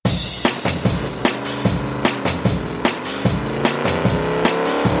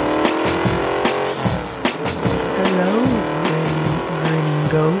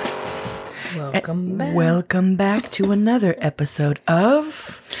back. Welcome back to another episode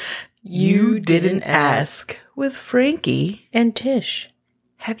of You Didn't Ask with Frankie And Tish.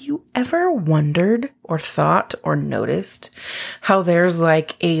 Have you ever wondered or thought or noticed how there's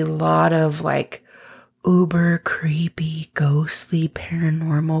like a lot of like uber creepy, ghostly,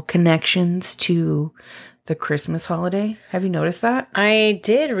 paranormal connections to the Christmas holiday? Have you noticed that? I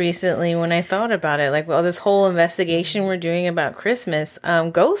did recently when I thought about it. Like, well, this whole investigation we're doing about Christmas,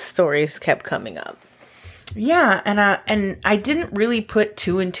 ghost stories kept coming up. Yeah, and I didn't really put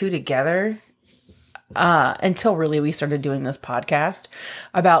two and two together until really we started doing this podcast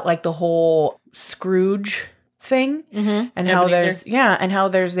about like the whole Scrooge thing and how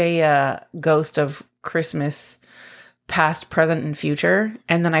there's a ghost of Christmas past, present, and future.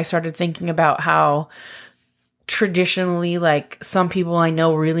 And then I started thinking about how traditionally, like, some people I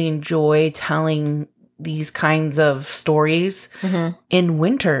know really enjoy telling these kinds of stories in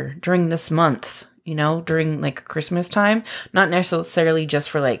winter during this month, you know, during like Christmas time, not necessarily just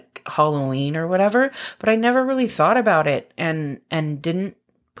for like Halloween or whatever, but I never really thought about it and didn't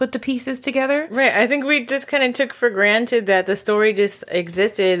put the pieces together. Right. I think we just kind of took for granted that the story just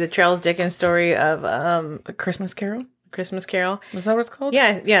existed, the Charles Dickens story of A Christmas Carol? Christmas Carol. Was that what it's called?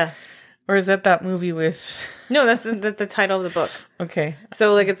 Yeah. Or is that movie with... No, that's the title of the book. Okay.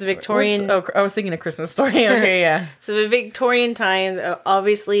 So, like, it's Victorian... I was thinking A Christmas Story. Okay, yeah. So, the Victorian times,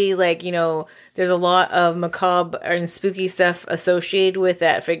 obviously, like, you know, there's a lot of macabre and spooky stuff associated with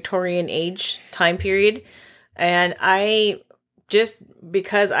that Victorian age time period. And I, just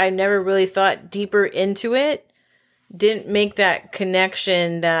because I never really thought deeper into it, didn't make that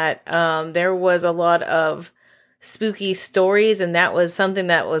connection that there was a lot of spooky stories, and that was something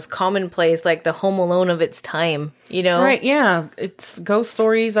that was commonplace, like the Home Alone of its time, you know? Right, yeah. It's ghost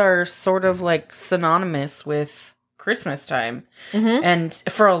stories are sort of like synonymous with Christmas time. And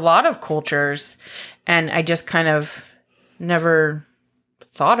for a lot of cultures, and I just kind of never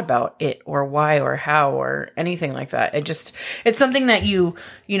thought about it or why or how or anything like that. It's something that you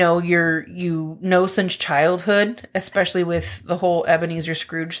know since childhood, especially with the whole Ebenezer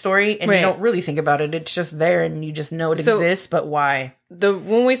Scrooge story, and you don't really think about it. It's just there and you just know it exists, but why?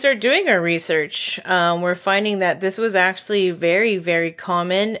 When we start doing our research, we're finding that this was actually very, very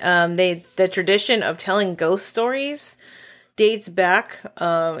common. The tradition of telling ghost stories dates back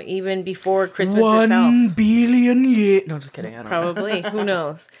even before Christmas itself. 1 billion years. No, just kidding. I don't know. Probably. Who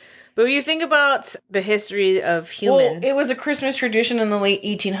knows? But when you think about the history of humans... Well, it was a Christmas tradition in the late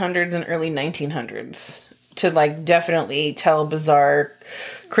 1800s and early 1900s to, like, definitely tell bizarre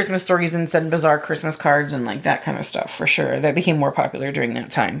Christmas stories and send bizarre Christmas cards and, like, that kind of stuff, for sure. That became more popular during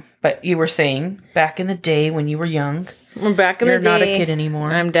that time. But you were saying, back in the day when you were young... You're not a kid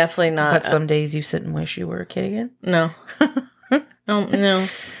anymore. I'm definitely not. But some days you sit and wish you were a kid again? No. No.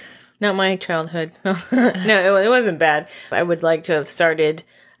 Not my childhood. No, it wasn't bad. I would like to have started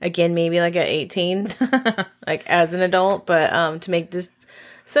again, maybe like at 18, like as an adult, but to make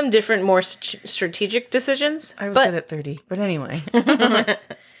some different, more strategic decisions. I was good at 30, but anyway.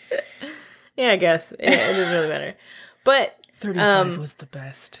 Yeah, I guess. It doesn't really matter. But 35 was the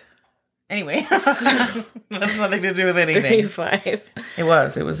best. Anyway, that's nothing to do with anything. 35. It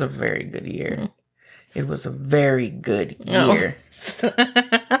was a very good year. It was a very good year.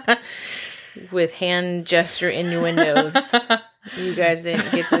 With hand gesture innuendos. You guys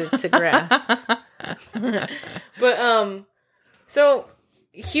didn't get to grasp. But, so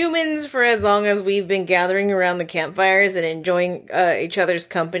humans, for as long as we've been gathering around the campfires and enjoying each other's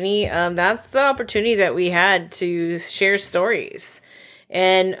company, that's the opportunity that we had to share stories.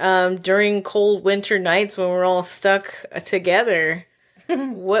 And during cold winter nights when we're all stuck together,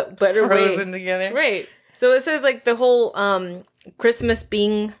 what better Frozen way? together. Right. So it says like the whole Christmas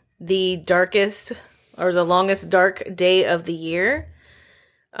being the darkest or the longest dark day of the year.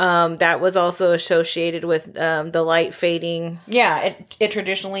 That was also associated with the light fading. Yeah, it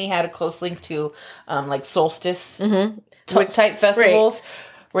traditionally had a close link to like solstice type festivals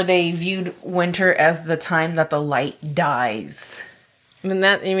where they viewed winter as the time that the light dies. And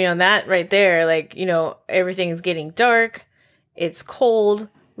that, you know, that right there, like, you know, everything's getting dark. It's cold.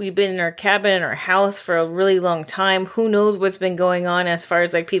 We've been in our cabin, in our house for a really long time. Who knows what's been going on as far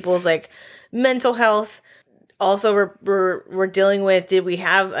as like people's like mental health. Also, we're dealing with, did we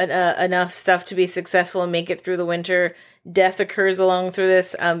have enough stuff to be successful and make it through the winter? Death occurs along through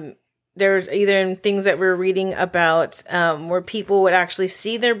this. There's either things that we're reading about where people would actually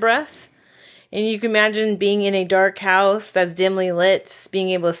see their breath. And you can imagine being in a dark house that's dimly lit, being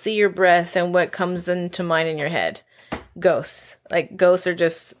able to see your breath, and what comes into mind in your head. Ghosts. Like, ghosts are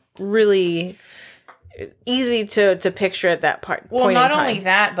just really easy to picture at that point. Well, point not in time. only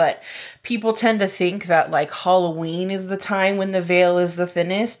that, but people tend to think that like Halloween is the time when the veil is the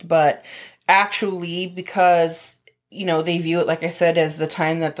thinnest, but actually because they view it, like I said, as the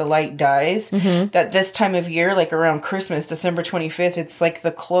time that the light dies, that this time of year, like around Christmas, December 25th, it's like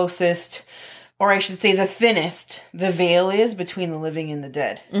the closest, or I should say the thinnest the veil is between the living and the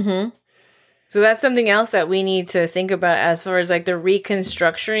dead. So that's something else that we need to think about as far as like the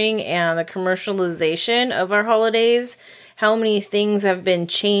reconstructing and the commercialization of our holidays. How many things have been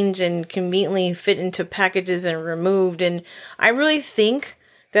changed and conveniently fit into packages and removed. And I really think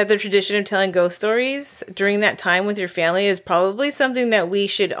that the tradition of telling ghost stories during that time with your family is probably something that we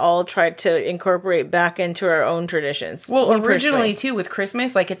should all try to incorporate back into our own traditions. Well, originally too with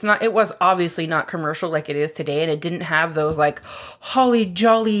Christmas, like it was obviously not commercial like it is today, and it didn't have those like holly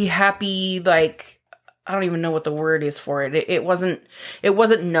jolly happy, like I don't even know what the word is for it. It wasn't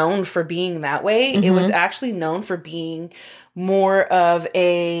known for being that way. It was actually known for being more of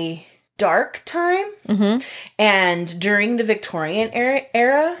a dark time. And during the Victorian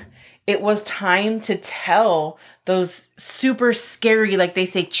era, it was time to tell those super scary, like they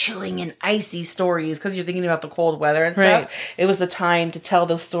say, chilling and icy stories, because you're thinking about the cold weather and stuff. Right. It was the time to tell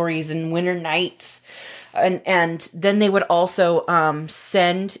those stories in winter nights. And then they would also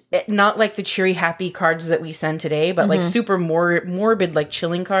send, not like the cheery happy cards that we send today, but like super morbid, like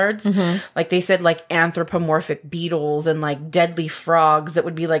chilling cards. Like they said, like anthropomorphic beetles and like deadly frogs that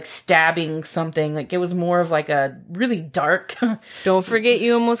would be like stabbing something. Like it was more of like a really dark. Don't forget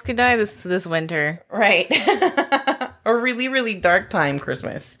you almost could die this winter. Right. A really, really dark time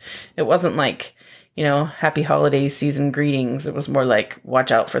Christmas. It wasn't like, happy holiday season greetings. It was more like,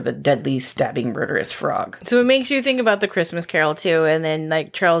 watch out for the deadly, stabbing, murderous frog. So it makes you think about the Christmas Carol too, and then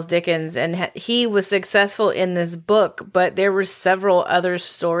like Charles Dickens, and he was successful in this book, but there were several other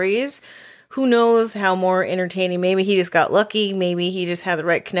stories. Who knows how more entertaining? Maybe he just got lucky. Maybe he just had the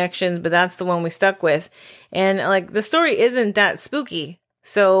right connections, but that's the one we stuck with. And like the story isn't that spooky.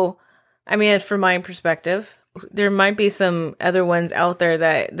 So, I mean, from my perspective, there might be some other ones out there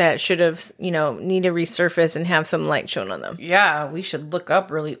that should have, need to resurface and have some light shown on them. Yeah, we should look up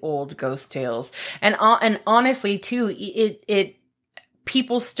really old ghost tales. And honestly, too, it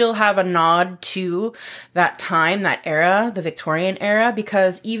people still have a nod to that time, that era, the Victorian era,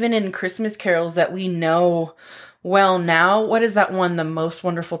 because even in Christmas carols that we know well now, what is that one, The Most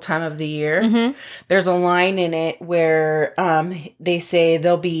Wonderful Time of the Year? There's a line in it where they say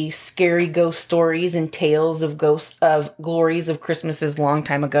there'll be scary ghost stories and tales of glories of Christmases long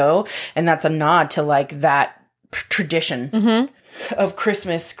time ago, and that's a nod to like that tradition of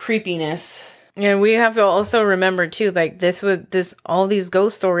Christmas creepiness. And we have to also remember too, like all these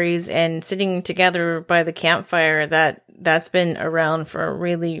ghost stories and sitting together by the campfire, that's been around for a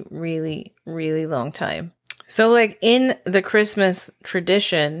really, really, really long time. So like in the Christmas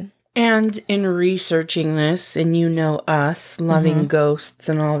tradition, and in researching this, and us loving ghosts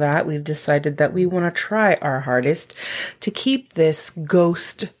and all that, we've decided that we want to try our hardest to keep this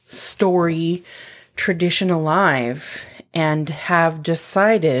ghost story tradition alive, and have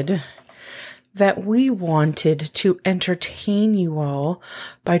decided that we wanted to entertain you all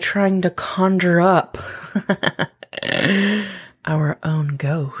by trying to conjure up our own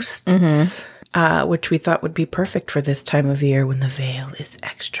ghosts. Which we thought would be perfect for this time of year when the veil is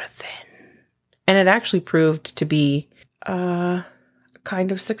extra thin. And it actually proved to be kind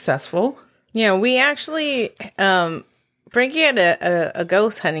of successful. Yeah, we actually, Frankie had a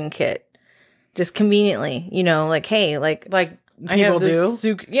ghost hunting kit, just conveniently, like, hey, like people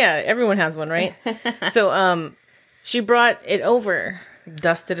do. Yeah, everyone has one, right? So she brought it over.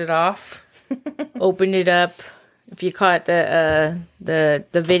 Dusted it off. Opened it up. If you caught the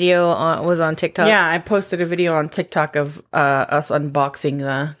video was on TikTok. Yeah, I posted a video on TikTok of us unboxing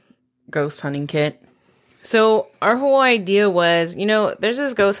the ghost hunting kit. So our whole idea was, there's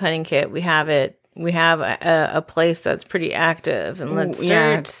this ghost hunting kit. We have it. We have a place that's pretty active, and let's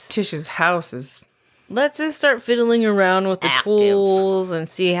Tish's house is. Let's just start fiddling around with the tools and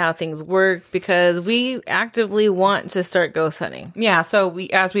see how things work, because we actively want to start ghost hunting. Yeah, so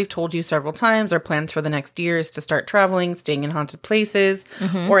as we've told you several times, our plans for the next year is to start traveling, staying in haunted places,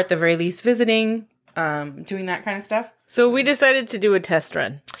 or at the very least visiting, doing that kind of stuff. So we decided to do a test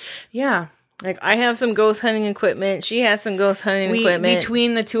run. Yeah. Like, I have some ghost hunting equipment. She has some ghost hunting equipment.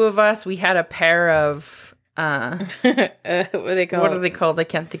 Between the two of us, we had a pair of... what are they called? What are they called? I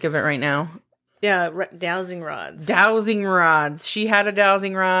can't think of it right now. Yeah, dowsing rods. Dowsing rods. She had a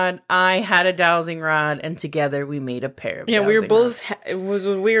dowsing rod. I had a dowsing rod, and together we made a pair of. Yeah, we were both.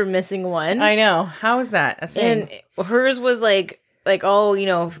 We were missing one. I know. How is that a thing? And hers was like like all,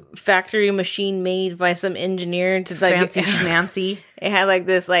 factory machine made by some engineer to like Fancy schmancy. It had like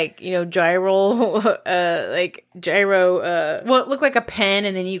this gyro well, it looked like a pen,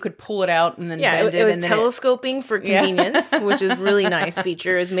 and then you could pull it out and then bend it was and then telescoping for convenience, which is really nice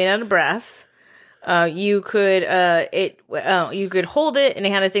feature. It was made out of brass. You could hold it, and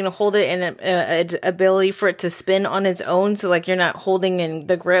it had a thing to hold it, and an ability for it to spin on its own, so like you're not holding in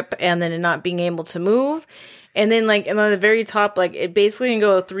the grip and then it not being able to move. And then and on the very top, like it basically can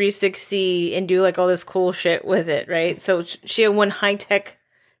go 360 and do like all this cool shit with it, right? So she had one high-tech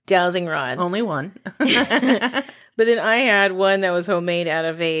dowsing rod. Only one. But then I had one that was homemade out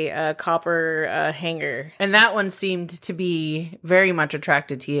of a copper hanger. And that one seemed to be very much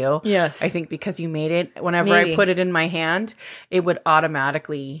attracted to you. Yes. I think because you made it. Whenever Maybe. I put it in my hand, it would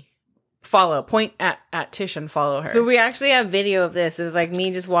automatically point at Tish and follow her. So we actually have video of this, of like me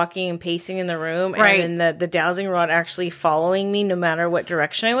just walking and pacing in the room, Right. and then the dowsing rod actually following me no matter what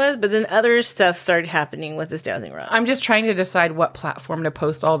direction I was. But then other stuff started happening with this dowsing rod. I'm just trying to decide what platform to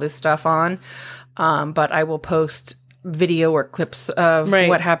post all this stuff on. But I will post video or clips of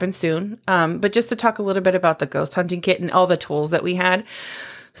what happened soon. But just to talk a little bit about the ghost hunting kit and all the tools that we had.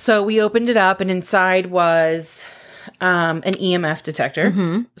 So we opened it up, and inside was an EMF detector.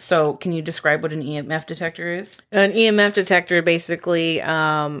 Mm-hmm. So can you describe what an EMF detector is? An EMF detector basically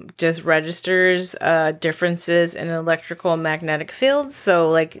just registers differences in electrical and magnetic fields. So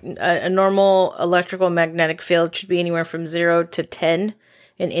like a normal electrical magnetic field should be anywhere from 0 to 10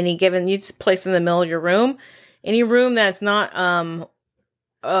 in any given. You just place in the middle of your room. Any room that's not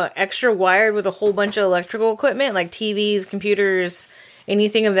extra wired with a whole bunch of electrical equipment like TVs, computers,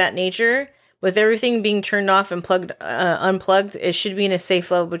 anything of that nature, with everything being turned off and unplugged, it should be in a safe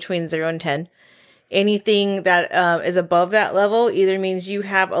level between 0 and 10. Anything that is above that level either means you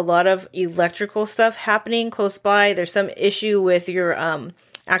have a lot of electrical stuff happening close by, there's some issue with your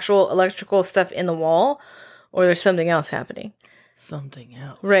actual electrical stuff in the wall, or there's something else happening. Something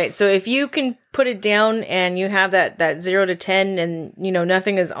else. Right. So if you can put it down and you have that 0 to 10 and,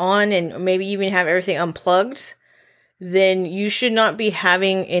 nothing is on, and maybe you even have everything unplugged, then you should not be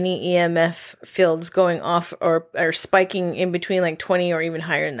having any EMF fields going off or spiking in between like 20 or even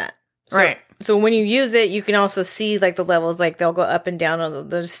higher than that. So, right. So when you use it, you can also see like the levels, like they'll go up and down, or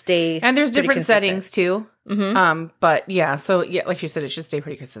they'll stay. And there's different consistent settings too. Mm-hmm. But yeah, so yeah, like you said, it should stay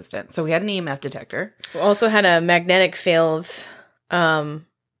pretty consistent. So we had an EMF detector. We also had a magnetic field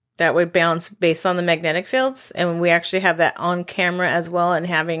that would bounce based on the magnetic fields. And we actually have that on camera as well, and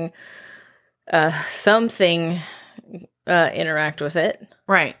having something interact with it.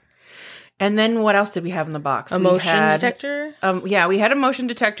 Right. And then what else did we have in the box? A motion detector? Yeah, we had a motion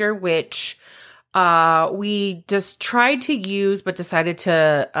detector, which we just tried to use, but decided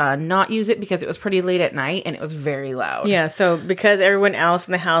to not use it because it was pretty late at night and it was very loud. Yeah, so because everyone else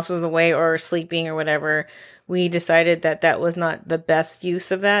in the house was away or sleeping or whatever, we decided that was not the best use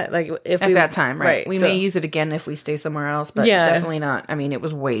of that. Like if at that time, right? We so, may use it again if we stay somewhere else, but definitely not. I mean, it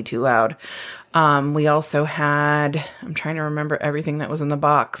was way too loud. We also had, I'm trying to remember everything that was in the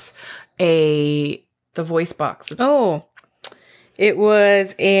box. The voice box. It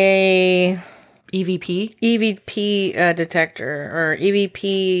was a EVP detector, or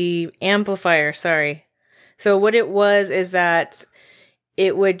EVP amplifier. Sorry. So what it was is that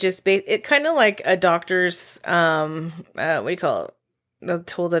it would just be it kind of like a doctor's what do you call it? The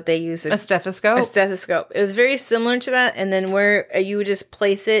tool that they use, a stethoscope. A stethoscope. It was very similar to that, and then where you would just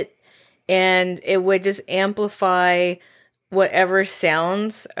place it, and it would just amplify whatever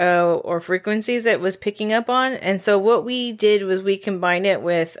sounds or frequencies it was picking up on. And so what we did was we combined it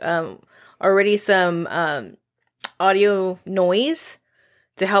with already some audio noise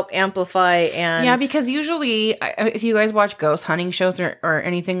to help amplify. And yeah, because usually if you guys watch ghost hunting shows or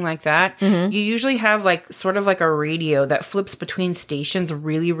anything like that, you usually have like sort of like a radio that flips between stations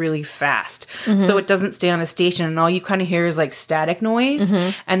really, really fast. So it doesn't stay on a station, and all you kind of hear is like static noise.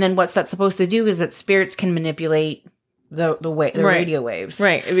 And then what's that supposed to do is that spirits can manipulate the radio waves.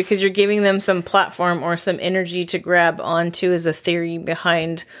 Right, because you're giving them some platform or some energy to grab onto, is a theory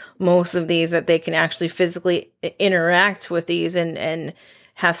behind most of these, that they can actually physically interact with these and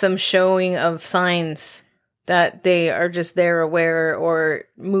have some showing of signs that they are just there, aware, or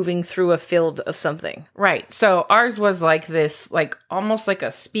moving through a field of something. Right. So ours was like this, like almost like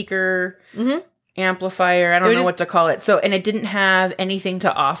a speaker amplifier. I don't know what to call it. So, and it didn't have anything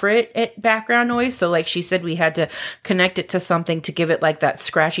to offer it background noise. So like she said, we had to connect it to something to give it like that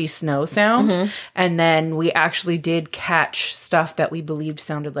scratchy snow sound. And then we actually did catch stuff that we believed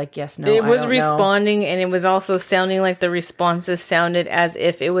sounded like yes, no. It was responding, and it was also sounding like the responses sounded as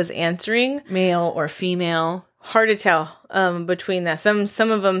if it was answering. Male or female. hard to tell between that.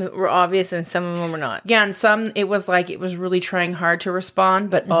 Some of them were obvious and some of them were not. Yeah, and some, it was like it was really trying hard to respond,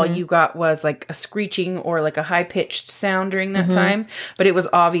 but all you got was like a screeching or like a high-pitched sound during that time. But it was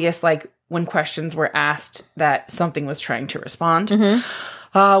obvious, like, when questions were asked that something was trying to respond.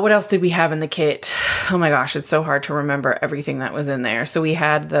 What else did we have in the kit? Oh my gosh, it's so hard to remember everything that was in there. So we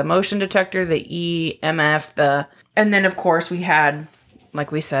had the motion detector, the EMF, and then of course we had,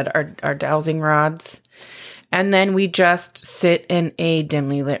 like we said, our dowsing rods. And then we just sit in a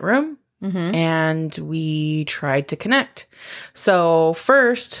dimly lit room and we tried to connect. So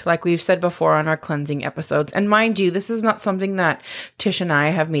first, like we've said before on our cleansing episodes, and mind you, this is not something that Tish and I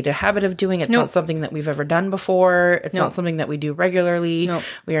have made a habit of doing. It's not something that we've ever done before. It's not something that we do regularly.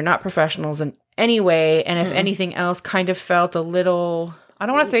 We are not professionals in any way. And if anything else, kind of felt a little, I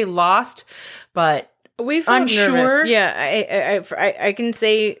don't want to say lost, but we felt unsure. Nervous. Yeah, I can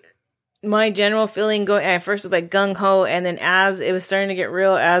say my general feeling going at first was like gung-ho, and then as it was starting to get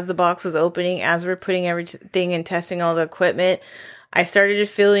real, as the box was opening, as we're putting everything and testing all the equipment, I started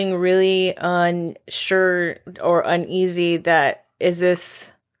feeling really unsure or uneasy that, is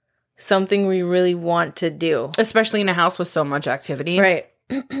this something we really want to do? Especially in a house with so much activity. Right.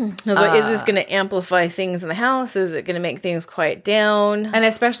 I was like, is this going to amplify things in the house? Is it going to make things quiet down? And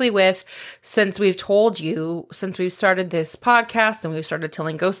especially since we've started this podcast and we've started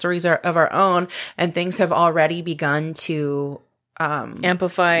telling ghost stories of our own, and things have already begun to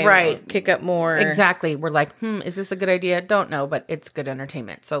amplify, right? Kick up more. Exactly. We're like, is this a good idea? Don't know, but it's good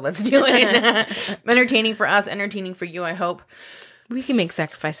entertainment. So let's do it. Entertaining for us, entertaining for you, I hope. We can make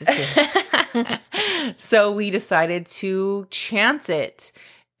sacrifices too. So we decided to chance it.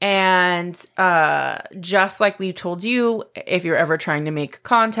 And just like we told you, if you're ever trying to make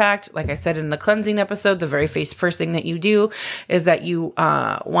contact, like I said in the cleansing episode, the very first thing that you do is that you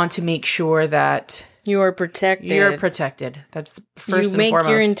want to make sure that you are protected. You're protected. That's first and foremost. You make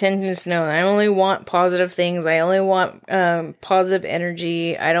your intentions known. I only want positive things. I only want positive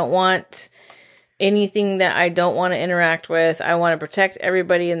energy. I don't want anything that I don't want to interact with. I want to protect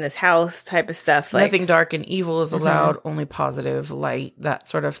everybody in this house, type of stuff. Like, nothing dark and evil is allowed, only positive light, that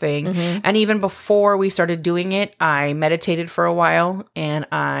sort of thing. And even before we started doing it, I meditated for a while and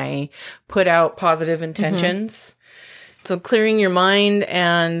I put out positive intentions. So clearing your mind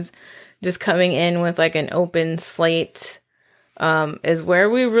and just coming in with like an open slate is where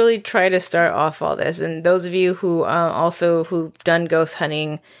we really try to start off all this. And those of you who who've done ghost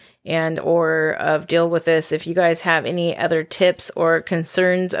hunting and or deal with this, if you guys have any other tips or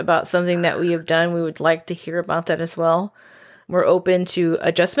concerns about something that we have done, we would like to hear about that as well. We're open to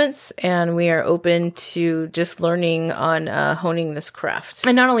adjustments, and we are open to just learning on honing this craft.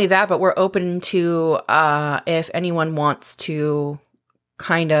 And not only that, but we're open to if anyone wants to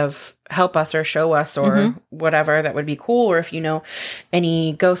kind of help us or show us or whatever, that would be cool. Or if you know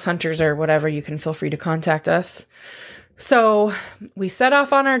any ghost hunters or whatever, you can feel free to contact us. So we set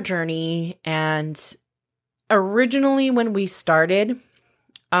off on our journey, and originally when we started,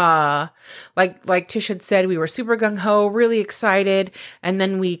 like Tish had said, we were super gung-ho, really excited, and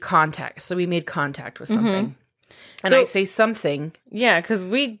then we made contact with something. And I say something. Yeah, because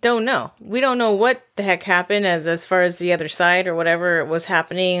we don't know. We don't know what the heck happened as far as the other side or whatever was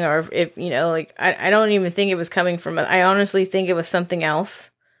happening, or if like, I don't even think it was coming from, I honestly think it was something else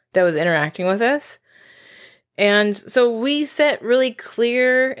that was interacting with us. And so we set really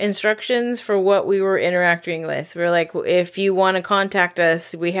clear instructions for what we were interacting with. We're like, if you want to contact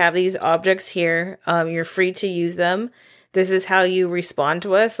us, we have these objects here. You're free to use them. This is how you respond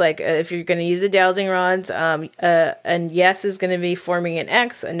to us. Like, if you're going to use the dowsing rods, a yes is going to be forming an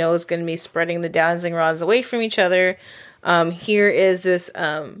X. A no is going to be spreading the dowsing rods away from each other. Here is this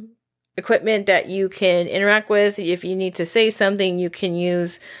equipment that you can interact with. If you need to say something, you can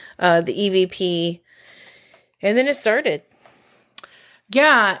use the EVP. And then it started.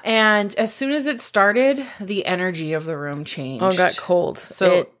 Yeah, and as soon as it started, the energy of the room changed. Oh, it got cold.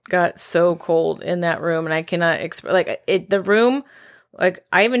 So it got so cold in that room, and I cannot the room. Like,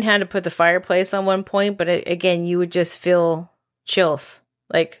 I even had to put the fireplace on one point, but again, you would just feel chills.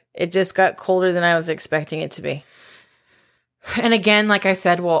 Like, it just got colder than I was expecting it to be. And again, like I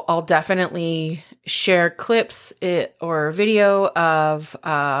said, I'll definitely share clips or video of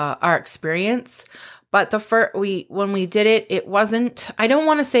our experience. But when we did it, it wasn't, I don't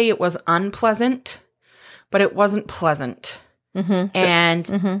want to say it was unpleasant, but it wasn't pleasant.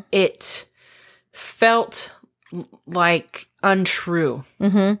 And it felt like untrue.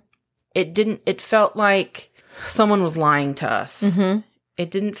 It felt like someone was lying to us.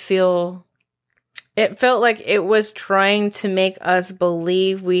 It felt like it was trying to make us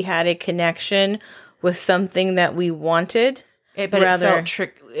believe we had a connection was something that we wanted. It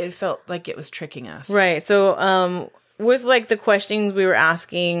felt like it was tricking us. Right. So, with like the questions we were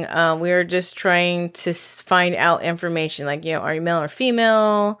asking, we were just trying to find out information, like, you know, are you male or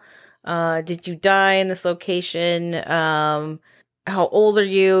female? Did you die in this location? How old are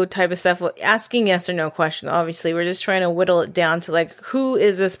you? Type of stuff. Asking yes or no question. Obviously, we're just trying to whittle it down to like, who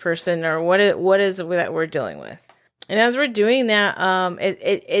is this person, or what is it that we're dealing with? And as we're doing that,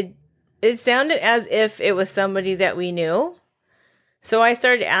 it sounded as if it was somebody that we knew. So I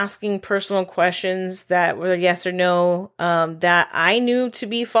started asking personal questions that were yes or no, that I knew to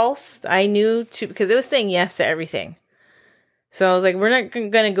be false. Because it was saying yes to everything. So I was like, we're not going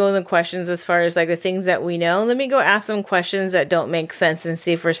to go in the questions as far as like the things that we know. Let me go ask some questions that don't make sense and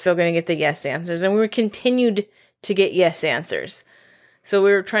see if we're still going to get the yes answers. And we continued to get yes answers. So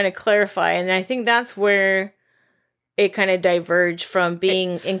we were trying to clarify. And I think that's where it kind of diverged from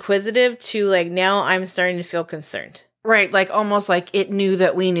being inquisitive to like, now I'm starting to feel concerned. Right. Like almost like it knew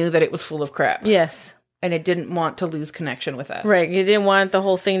that we knew that it was full of crap. Yes. And it didn't want to lose connection with us. Right. You didn't want the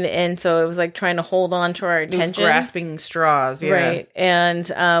whole thing to end. So it was like trying to hold on to our attention. It was grasping straws. Yeah. Right.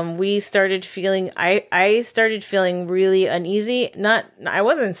 And we started feeling, I started feeling really uneasy. I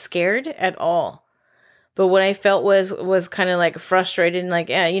wasn't scared at all. But what I felt was kind of like frustrated and like,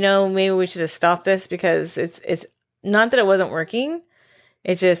 yeah, you know, maybe we should just stop this because it's not that it wasn't working.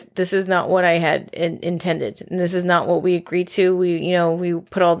 It's just, this is not what I had intended. And this is not what we agreed to. We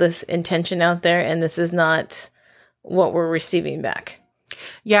put all this intention out there and this is not what we're receiving back.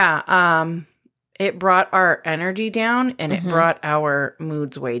 Yeah. It brought our energy down and it brought our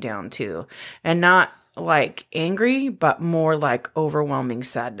moods way down too. And not like angry, but more like overwhelming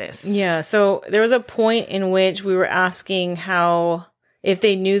sadness. Yeah. So there was a point in which we were asking if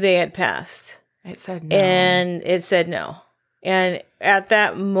they knew they had passed. It said no. And it said no. And at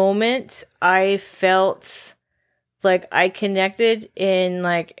that moment, I felt like I connected in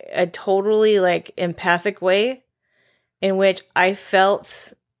like a totally like empathic way in which I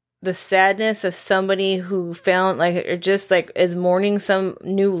felt the sadness of somebody who found like, or just like is mourning some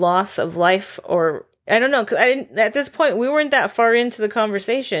new loss of life, or I don't know. Cause at this point, we weren't that far into the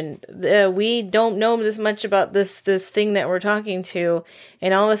conversation. We don't know this much about this thing that we're talking to.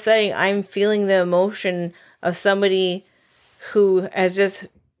 And all of a sudden I'm feeling the emotion of somebody who has just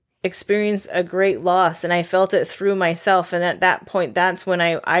experienced a great loss, and I felt it through myself. And at that point, that's when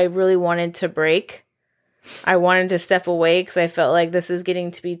I really wanted to break. I wanted to step away because I felt like this is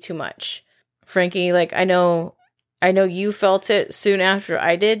getting to be too much. Frankie, like I know you felt it soon after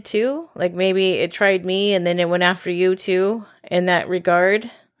I did too. Like maybe it tried me and then it went after you too in that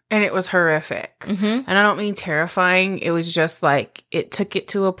regard. And it was horrific. And I don't mean terrifying. It was just like it took it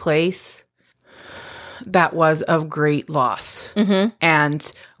to a place that was of great loss.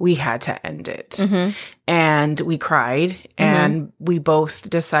 And we had to end it. And we cried. And we both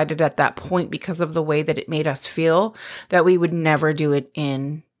decided at that point, because of the way that it made us feel, that we would never do it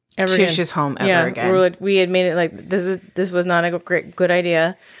in Tish's home ever again. We had made it like, this was not a good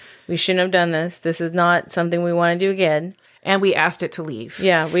idea. We shouldn't have done this. This is not something we want to do again. And we asked it to leave.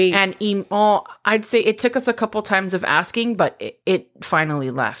 Yeah, I'd say it took us a couple times of asking, but it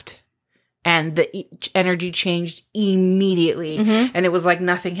finally left. And the energy changed immediately. And it was like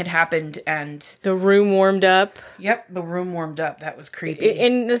nothing had happened. And the room warmed up. Yep, the room warmed up. That was creepy.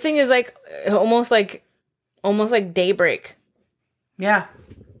 And the thing is, like, almost like daybreak. Yeah.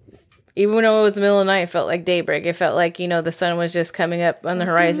 Even though it was the middle of the night, it felt like daybreak. It felt like, the sun was just coming up on the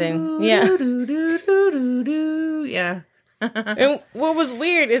horizon. Yeah. Yeah. And what was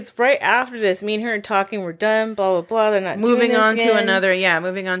weird is right after this, me and her talking, we're done, blah, blah, blah. They're not moving on again. to another. Yeah,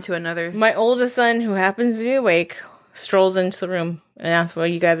 moving on to another. My oldest son, who happens to be awake, strolls into the room and asks what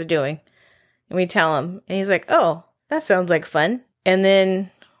you guys are doing. And we tell him. And he's like, oh, that sounds like fun. And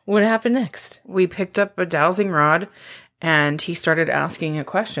then what happened next? We picked up a dowsing rod and he started asking it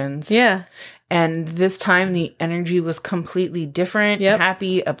questions. Yeah. And this time the energy was completely different. Yep.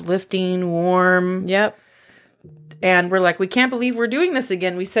 Happy, uplifting, warm. Yep. And we're like, we can't believe we're doing this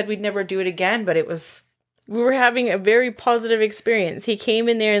again. We said we'd never do it again, but we were having a very positive experience. He came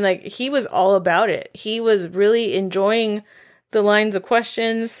in there and like, he was all about it. He was really enjoying the lines of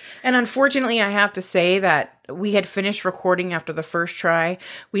questions. And unfortunately, I have to say that we had finished recording after the first try.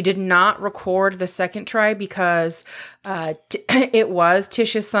 We did not record the second try because it was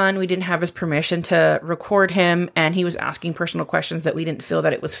Tish's son. We didn't have his permission to record him, and he was asking personal questions that we didn't feel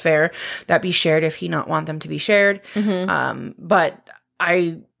that it was fair that be shared if he not want them to be shared. But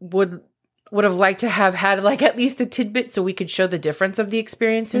I would would have liked to have had like at least a tidbit so we could show the difference of the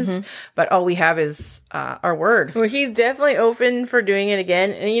experiences. But all we have is our word. Well, he's definitely open for doing it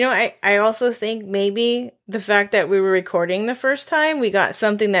again. And, you know, I also think maybe the fact that we were recording the first time, we got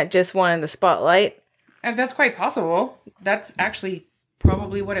something that just wanted the spotlight. And that's quite possible. That's actually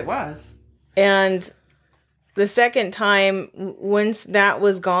probably what it was. And the second time, once that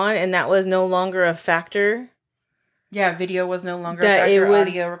was gone and that was no longer a factor. Yeah, video was no longer a factor.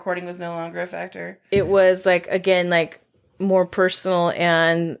 Audio recording was no longer a factor. It was like, again, like more personal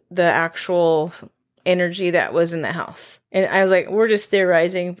and the actual energy that was in the house. And I was like, we're just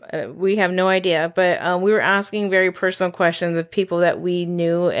theorizing. We have no idea. But we were asking very personal questions of people that we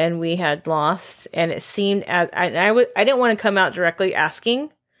knew and we had lost. And it seemed as I didn't want to come out directly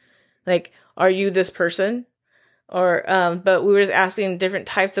asking, like, are you this person? Or but we were just asking different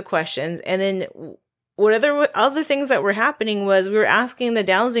types of questions. And then what other things that were happening was we were asking the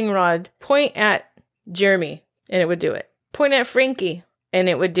dowsing rod, point at Jeremy, and it would do it. Point at Frankie, and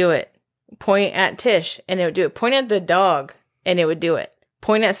it would do it. Point at Tish, and it would do it. Point at the dog, and it would do it.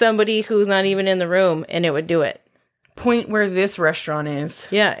 Point at somebody who's not even in the room, and it would do it. Point where this restaurant is.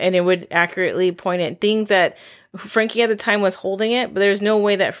 Yeah, and it would accurately point at things that Frankie at the time was holding it, but there's no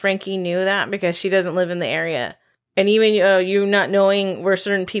way that Frankie knew that because she doesn't live in the area. And even you not knowing where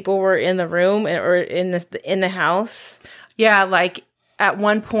certain people were in the room or in the house. Yeah, like at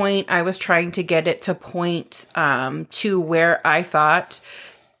one point I was trying to get it to point to where I thought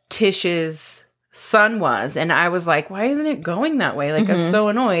Tish's son was. And I was like, why isn't it going that way? Like, I was so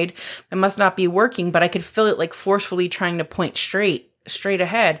annoyed. It must not be working. But I could feel it like forcefully trying to point straight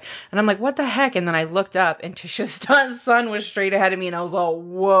ahead. And I'm like, what the heck? And then I looked up and Tish's son was straight ahead of me. And I was all,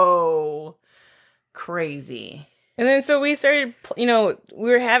 whoa, crazy. And then so we started, we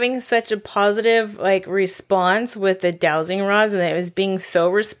were having such a positive like response with the dowsing rods, and it was being so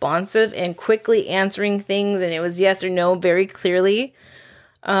responsive and quickly answering things, and it was yes or no very clearly,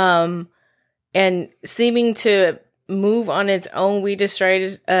 and seeming to move on its own. We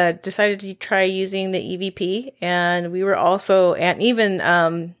decided to try using the EVP, and we were also and even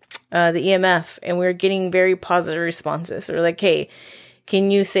the EMF, and we were getting very positive responses. So we're like, hey,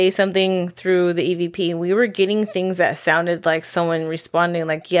 can you say something through the EVP? And we were getting things that sounded like someone responding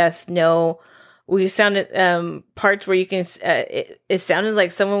like yes, no. We sounded parts where you can, it sounded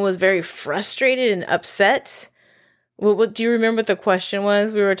like someone was very frustrated and upset. What do you remember what the question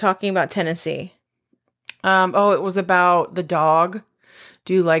was? We were talking about Tennessee. It was about the dog.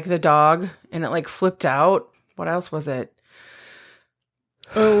 Do you like the dog? And it like flipped out. What else was it?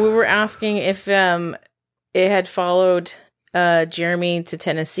 Oh, we were asking if it had followed Jeremy to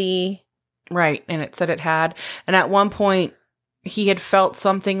Tennessee. Right. And it said it had. And at one point he had felt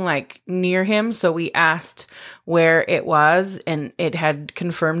something like near him. So we asked where it was, and it had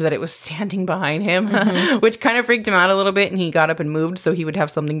confirmed that it was standing behind him, which kind of freaked him out a little bit. And he got up and moved so he would have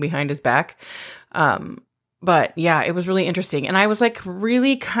something behind his back. But yeah, it was really interesting. And I was like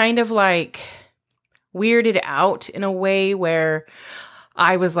really kind of like weirded out in a way where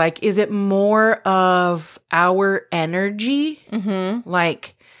I was like, is it more of our energy?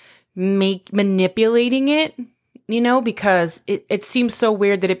 Like manipulating it, because it seems so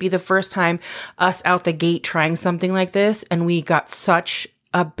weird that it'd be the first time us out the gate trying something like this. And we got such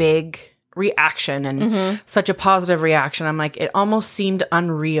a big reaction and such a positive reaction. I'm like, it almost seemed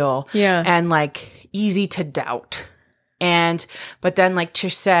unreal. Yeah. And like easy to doubt. But then like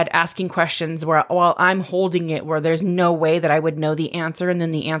Tish said, asking questions while I'm holding it where there's no way that I would know the answer, and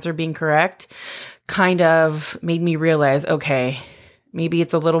then the answer being correct kind of made me realize, okay, maybe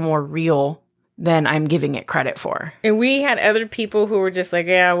it's a little more real than I'm giving it credit for. And we had other people who were just like,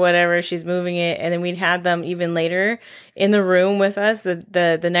 yeah, whatever, she's moving it. And then we'd had them even later in the room with us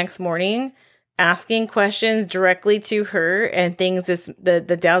the next morning asking questions directly to her, and things just the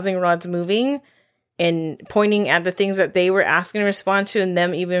dowsing rod's moving and pointing at the things that they were asking to respond to, and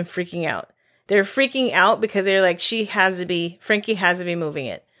them even freaking out. They're freaking out because they're like, Frankie has to be moving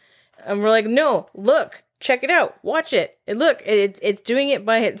it. And we're like, no, look, check it out, watch it. And look, it's doing it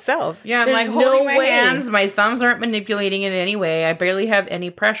by itself. Yeah, I'm like holding my hands. My thumbs aren't manipulating it in any way. I barely have any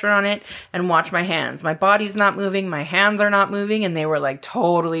pressure on it. And watch my hands. My body's not moving. My hands are not moving. And they were like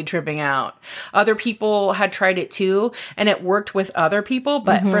totally tripping out. Other people had tried it too. And it worked with other people.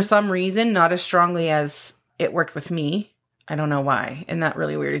 But for some reason, not as strongly as it worked with me. I don't know why. And that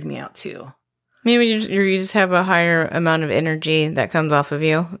really weirded me out too. Maybe you just have a higher amount of energy that comes off of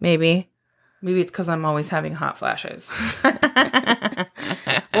you. Maybe it's because I'm always having hot flashes.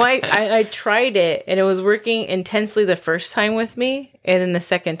 Well, I tried it, and it was working intensely the first time with me, and then the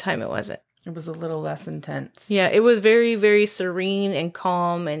second time it wasn't. It was a little less intense. Yeah, it was very, very serene and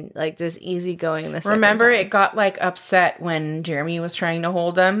calm and like just easygoing. Remember, it got like upset when Jeremy was trying to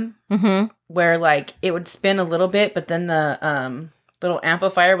hold him, where like it would spin a little bit, but then the little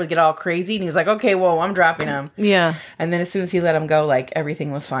amplifier would get all crazy, and he was like, "Okay, well, I'm dropping him." Yeah, and then as soon as he let him go, like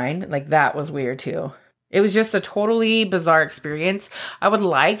everything was fine. Like that was weird too. It was just a totally bizarre experience. I would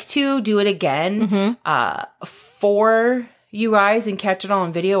like to do it again for you guys and catch it all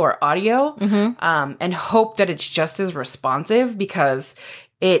on video or audio, and hope that it's just as responsive, because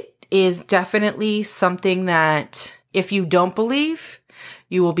it is definitely something that if you don't believe,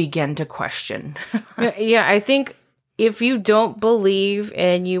 you will begin to question. Yeah, I think if you don't believe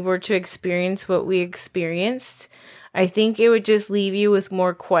and you were to experience what we experienced, I think it would just leave you with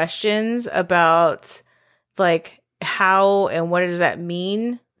more questions about like how and what does that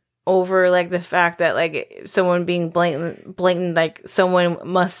mean, over like the fact that like someone being blatant, like someone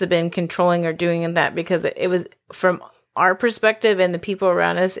must have been controlling or doing that, because it was from our perspective and the people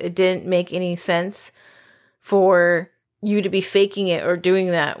around us, it didn't make any sense for you to be faking it or doing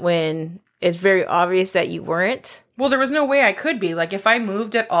that when it's very obvious that you weren't. Well, there was no way I could be. Like, if I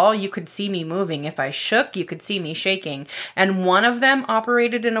moved at all, you could see me moving. If I shook, you could see me shaking. And one of them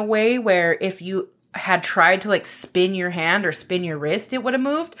operated in a way where if you had tried to like spin your hand or spin your wrist, it would have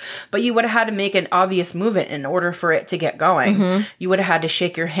moved, but you would have had to make an obvious movement in order for it to get going. You would have had to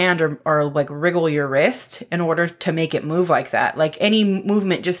shake your hand or like wriggle your wrist in order to make it move like that. Like any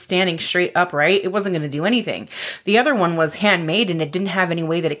movement just standing straight upright, it wasn't going to do anything. The other one was handmade and it didn't have any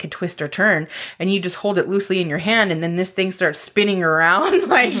way that it could twist or turn, and you just hold it loosely in your hand and then this thing starts spinning around.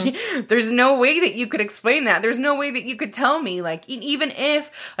 Like there's no way that you could explain that. There's no way that you could tell me, like, even if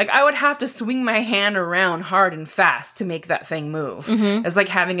like I would have to swing my hand around hard and fast to make that thing move. It's like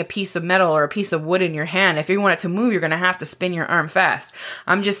having a piece of metal or a piece of wood in your hand. If you want it to move, you're going to have to spin your arm fast.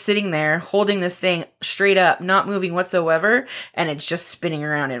 I'm just sitting there holding this thing straight up, not moving whatsoever, and it's just spinning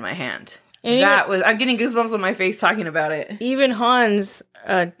around in my hand. And I'm getting goosebumps on my face talking about it. Even Hans,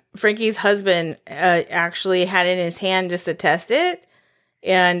 Frankie's husband, actually had it in his hand just to test it,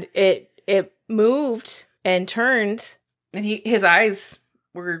 and it moved and turned, and his eyes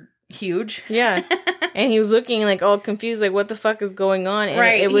were huge. Yeah. And he was looking like all confused, like what the fuck is going on? And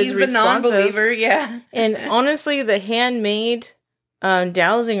right. It was he's responsive. The non-believer. Yeah. And honestly, the handmade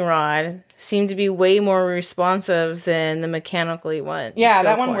dowsing rod seemed to be way more responsive than the mechanically one. Yeah,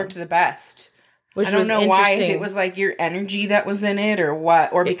 that one worked the best. Which I don't know why, if it was like your energy that was in it or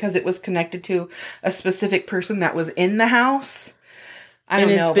what, or because it was connected to a specific person that was in the house. I don't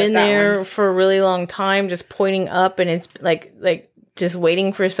know. And it's been there for a really long time, just pointing up, and it's like just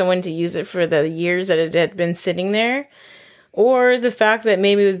waiting for someone to use it for the years that it had been sitting there. Or the fact that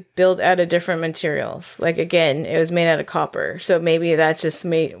maybe it was built out of different materials. Like, again, it was made out of copper. So maybe that just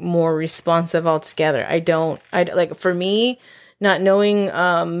made more responsive altogether. Like, for me, not knowing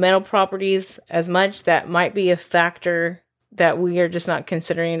metal properties as much, that might be a factor that we are just not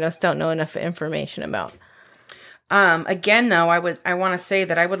considering, just don't know enough information about. Again, though, I want to say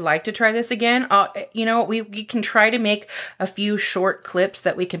that I would like to try this again. We can try to make a few short clips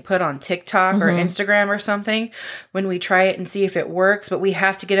that we can put on TikTok or Instagram or something when we try it and see if it works. But we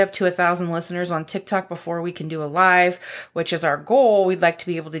have to get up to 1,000 listeners on TikTok before we can do a live, which is our goal. We'd like to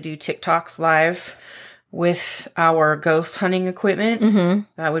be able to do TikToks live with our ghost hunting equipment.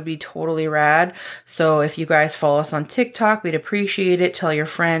 That would be totally rad. So if you guys follow us on TikTok, we'd appreciate it. Tell your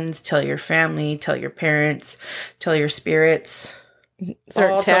friends, tell your family, tell your parents, tell your spirits.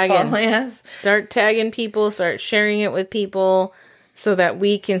 Start tagging people, start sharing it with people, so that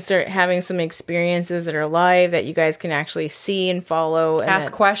we can start having some experiences that are live that you guys can actually see and follow. And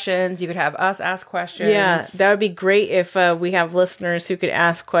ask questions. You could have us ask questions. Yeah, that would be great if we have listeners who could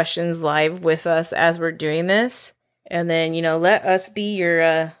ask questions live with us as we're doing this. And then, let us be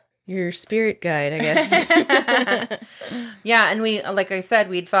your spirit guide, I guess. Yeah, and we, like I said,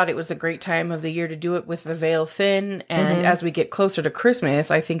 we'd thought it was a great time of the year to do it with the veil thin. And as we get closer to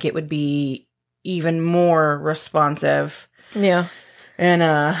Christmas, I think it would be even more responsive. Yeah.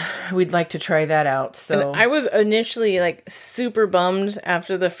 And we'd like to try that out. So and I was initially like super bummed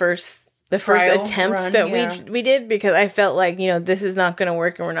after the first attempt that we did, because I felt like, this is not going to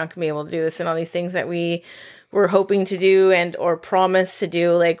work and we're not going to be able to do this, and all these things that we were hoping to do and or promised to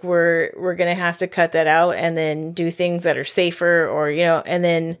do, like we're going to have to cut that out and then do things that are safer, or and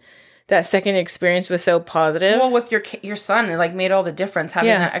then that second experience was so positive. Well, with your son, it like made all the difference, having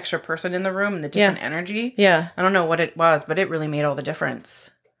that extra person in the room and the different energy. Yeah. I don't know what it was, but it really made all the difference.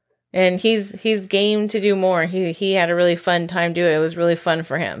 And he's game to do more. He had a really fun time doing it. It was really fun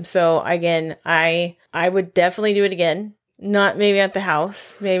for him. So again, I would definitely do it again. Not maybe at the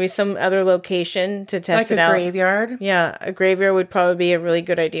house, maybe some other location to test like it out. a graveyard, Yeah, a graveyard would probably be a really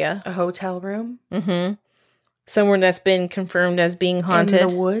good idea. a hotel room, Somewhere that's been confirmed as being haunted. in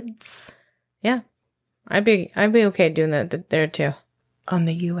the woods, Yeah, I'd be okay doing that there too. on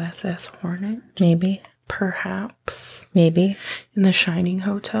the USS Hornet, Maybe perhaps in in the Shining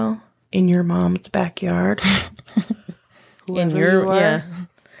Hotel, in your mom's backyard, Whoever your you are.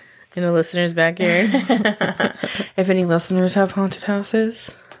 in a listener's backyard. If any listeners have haunted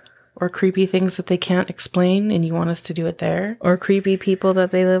houses or creepy things that they can't explain and you want us to do it there. Or creepy people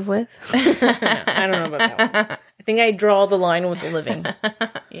that they live with. No, I don't know about that one. I think I draw the line with the living.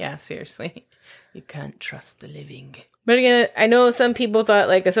 Yeah, seriously. You can't trust the living. But again, I know some people thought,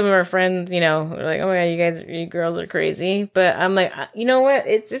 like, some of our friends, were like, oh my God, you girls are crazy. But I'm like, you know what?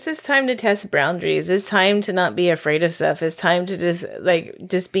 This is time to test boundaries. It's time to not be afraid of stuff. It's time to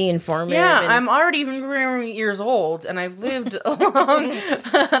just be informative. Yeah, I'm already years old and I've lived a long,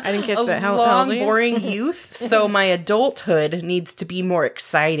 I didn't catch that. How long, old are you? boring youth. So my adulthood needs to be more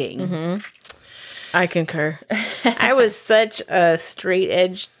exciting. I concur. I was such a straight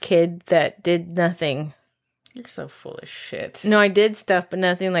edge kid that did nothing. You're so full of shit. No, I did stuff, but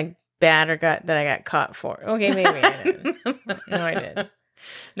nothing like bad or that I got caught for. Okay, maybe I didn't. No, I did.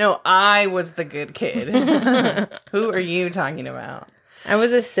 No, I was the good kid. Who are you talking about? I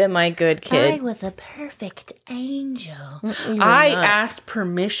was a semi-good kid. was a perfect angel. You were I not. asked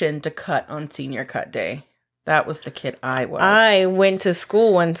permission to cut on senior cut day. That was the kid I was. I went to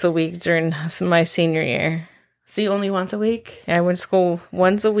school once a week during my senior year. See, only once a week? I went to school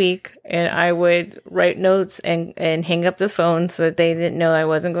once a week, and I would write notes and hang up the phone so that they didn't know I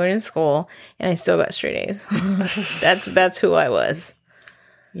wasn't going to school, and I still got straight A's. That's who I was.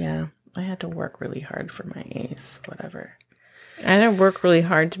 Yeah, I had to work really hard for my A's, whatever. I had to work really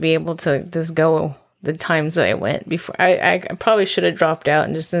hard to be able to just go the times that I went before. I probably should have dropped out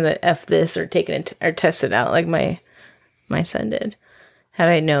and just said that F this or taken it or tested out like my son did. Had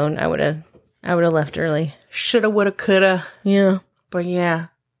I known, I would have left early. Shoulda, woulda, coulda. Yeah. But yeah,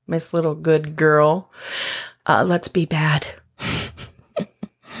 Miss Little Good Girl. Let's be bad.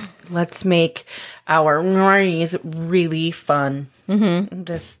 Let's make our 90s really fun. Mm-hmm.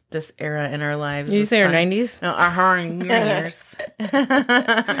 This era in our lives. Did you say our 90s? No, our 90s.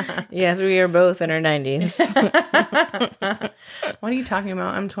 Yes, we are both in our 90s. What are you talking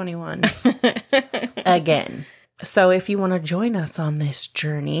about? I'm 21. Again. So if you want to join us on this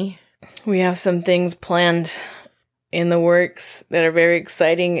journey, We have some things planned in the works that are very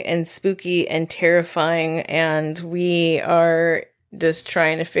exciting and spooky and terrifying, and we are just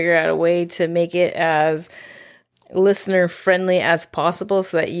trying to figure out a way to make it as listener friendly as possible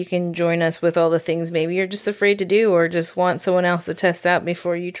so that you can join us with all the things maybe you're just afraid to do or just want someone else to test out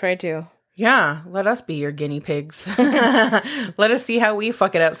before you try to. yeah, let us be your guinea pigs. Let us see how we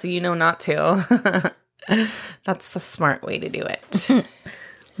fuck it up so you know not to. That's the smart way to do it.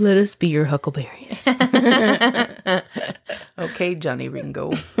 Let us be your huckleberries. Okay, Johnny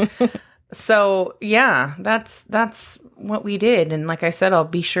Ringo. So yeah, that's what we did. And like I said, I'll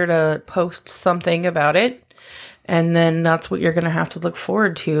be sure to post something about it. And then that's what you're going to have to look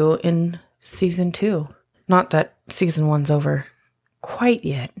forward to in season 2. Not that season 1's over quite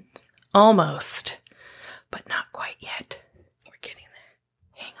yet. Almost. But not quite yet. We're getting there.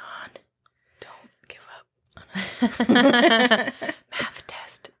 Hang on. Don't give up on us. Math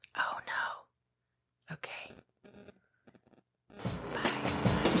test. Oh no. Okay. Bye.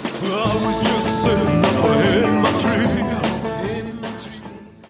 I was just sitting